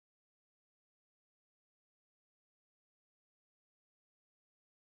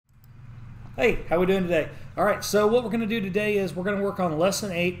Hey, how we doing today? All right, so what we're going to do today is we're going to work on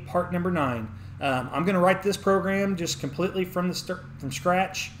lesson 8, part number 9. I'm going to write this program just completely from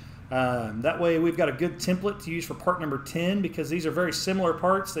scratch. That way we've got a good template to use for part number 10 because these are very similar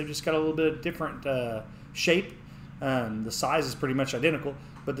parts. They've just got a little bit of different shape. The size is pretty much identical,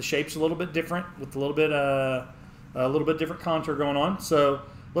 but the shape's a little bit different with a little bit different contour going on. So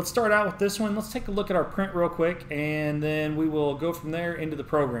let's start out with this one. Let's take a look at our print real quick, and then we will go from there into the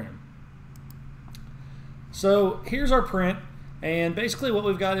program. So here's our print, and basically what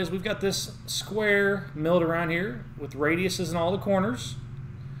we've got is we've got this square milled around here with radiuses in all the corners.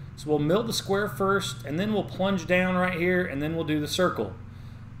 So we'll mill the square first, and then we'll plunge down right here, and then we'll do the circle.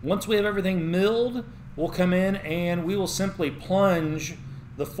 Once we have everything milled, we'll come in and we will simply plunge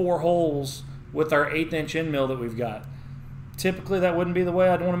the 4 holes with our 1/8 inch end mill that we've got. Typically that wouldn't be the way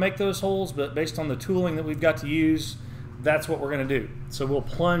I'd want to make those holes, but based on the tooling that we've got to use, that's what we're going to do. So we'll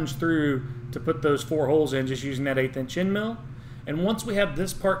plunge through to put those 4 holes in just using that 1/8 inch end mill. And once we have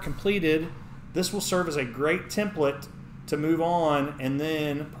this part completed, this will serve as a great template to move on and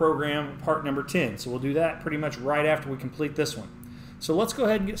then program part number 10. So we'll do that pretty much right after we complete this one. So let's go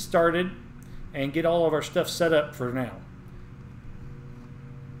ahead and get started and get all of our stuff set up for now.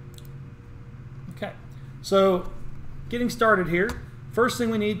 Okay, so getting started here, first thing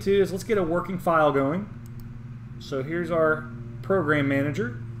we need to is let's get a working file going. So here's our program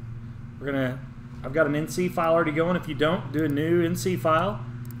manager. I've got an NC file already going. If you don't, do a new NC file.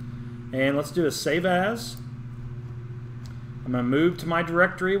 And let's do a save as. I'm going to move to my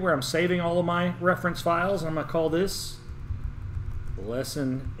directory where I'm saving all of my reference files. And I'm going to call this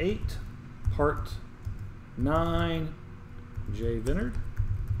Lesson 8, Part 9,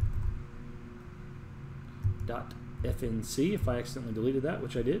 jvinard.fnc, if I accidentally deleted that,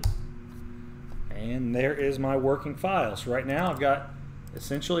 which I did. And there is my working file. So right now I've got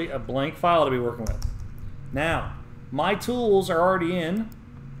essentially a blank file to be working with. Now, my tools are already in.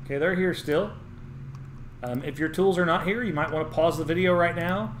 Okay, they're here still. If your tools are not here, you might want to pause the video right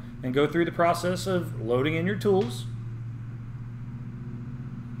now and go through the process of loading in your tools.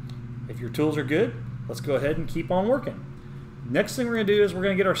 If your tools are good, let's go ahead and keep on working. Next thing we're going to do is we're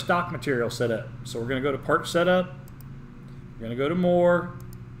going to get our stock material set up. So we're going to go to Part Setup, we're going to go to More,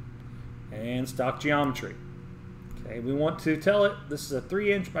 and Stock Geometry. Okay, we want to tell it this is a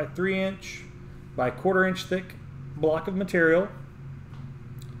 3 inch by 3 inch by 1/4 inch thick block of material.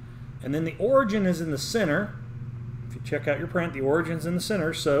 And then the origin is in the center. If you check out your print, the origin's in the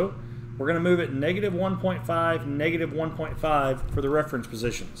center. So we're going to move it -1.5, -1.5 for the reference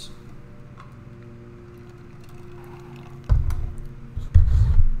positions.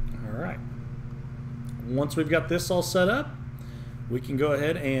 All right. Once we've got this all set up, we can go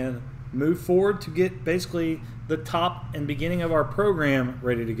ahead and move forward to get basically the top and beginning of our program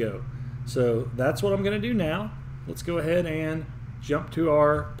ready to go. So that's what I'm going to do now. Let's go ahead and jump to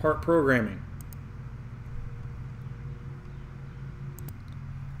our part programming.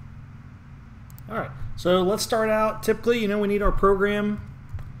 All right, so let's start out. Typically, we need our program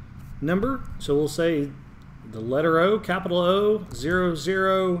number. So we'll say the letter O, capital O,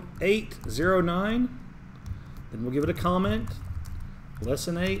 00809. Then we'll give it a comment.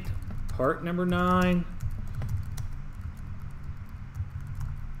 Lesson 8, part number 9.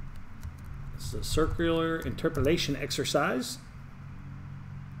 This is a circular interpolation exercise.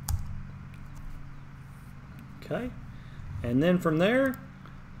 Okay, and then from there,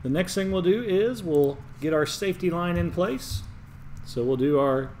 the next thing we'll do is we'll get our safety line in place. So we'll do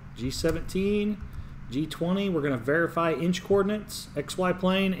our G17, G20. We're going to verify inch coordinates, XY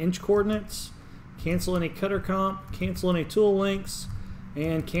plane, inch coordinates, cancel any cutter comp, cancel any tool lengths,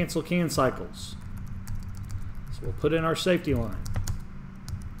 and cancel can cycles. So we'll put in our safety line.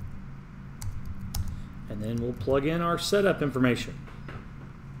 And then we'll plug in our setup information.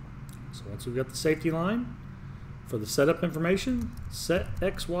 So once we've got the safety line, for the setup information, set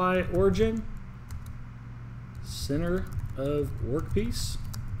XY origin, center of workpiece,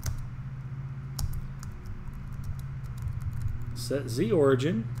 set Z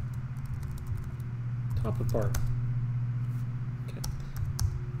origin, top of part. Okay.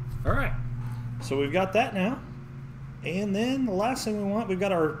 All right, so we've got that now. And then the last thing we want, we've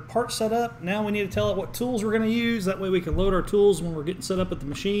got our part set up. Now we need to tell it what tools we're going to use. That way we can load our tools when we're getting set up at the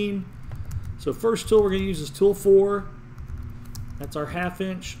machine. So first tool we're going to use is tool 4. That's our 1/2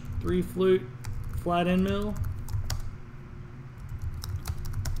 inch 3 flute flat end mill.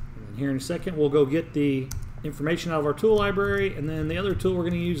 And here in a second we'll go get the information out of our tool library, and then the other tool we're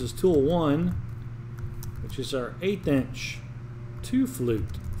going to use is tool 1, which is our 1/8 inch 2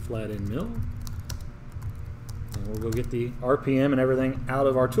 flute flat end mill. And we'll go get the RPM and everything out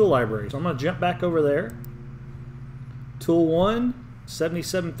of our tool library. So I'm going to jump back over there. Tool 1,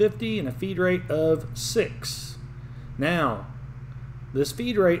 7750 and a feed rate of 6. Now, this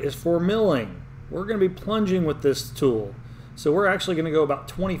feed rate is for milling. We're going to be plunging with this tool. So we're actually going to go about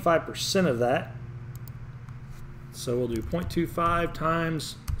 25% of that. So we'll do 0.25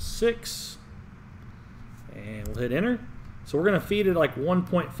 times 6. And we'll hit enter. So we're going to feed it like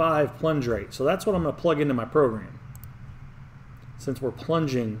 1.5 plunge rate. So that's what I'm going to plug into my program, since we're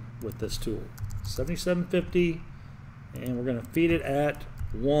plunging with this tool. 7750, and we're going to feed it at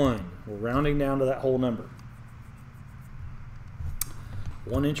 1. We're rounding down to that whole number.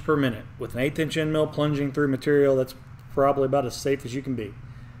 1 inch per minute. With an 1/8 inch end mill plunging through material, that's probably about as safe as you can be.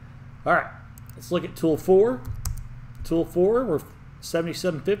 Alright, let's look at tool 4. Tool 4, we're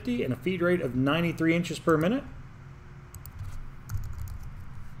 7750 and a feed rate of 93 inches per minute.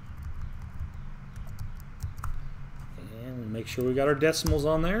 And we'll make sure we got our decimals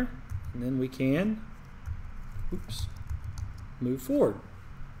on there, and then we can move forward.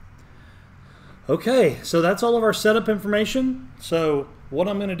 Okay, so that's all of our setup information. So what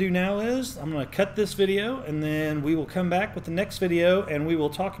I'm going to do now is I'm going to cut this video, and then we will come back with the next video and we will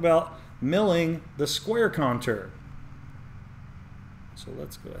talk about milling the square contour. So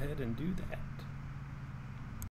let's go ahead and do that.